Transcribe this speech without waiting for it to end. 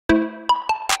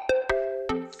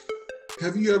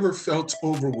Have you ever felt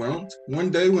overwhelmed? One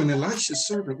day when Elisha's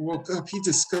servant woke up, he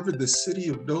discovered the city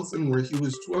of Dothan where he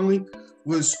was dwelling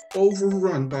was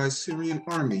overrun by a Syrian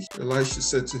army. Elisha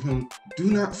said to him,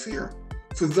 "Do not fear,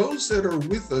 for those that are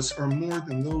with us are more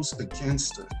than those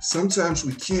against us." Sometimes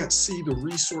we can't see the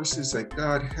resources that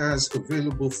God has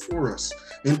available for us,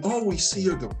 and all we see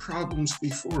are the problems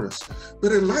before us.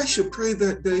 But Elisha prayed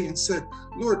that day and said,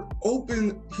 "Lord,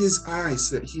 open his eyes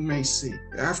that he may see."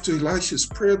 After Elisha's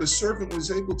prayer, the servant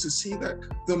was able to see that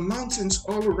the mountains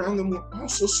all around them were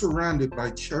also surrounded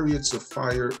by chariots of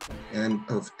fire and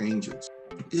of angels.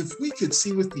 If we could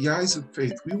see with the eyes of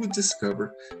faith, we would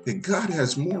discover that God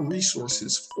has more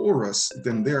resources for us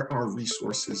than there are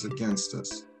resources against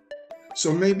us.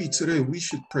 So maybe today we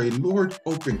should pray, "Lord,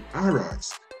 open our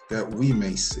eyes that we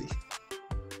may see."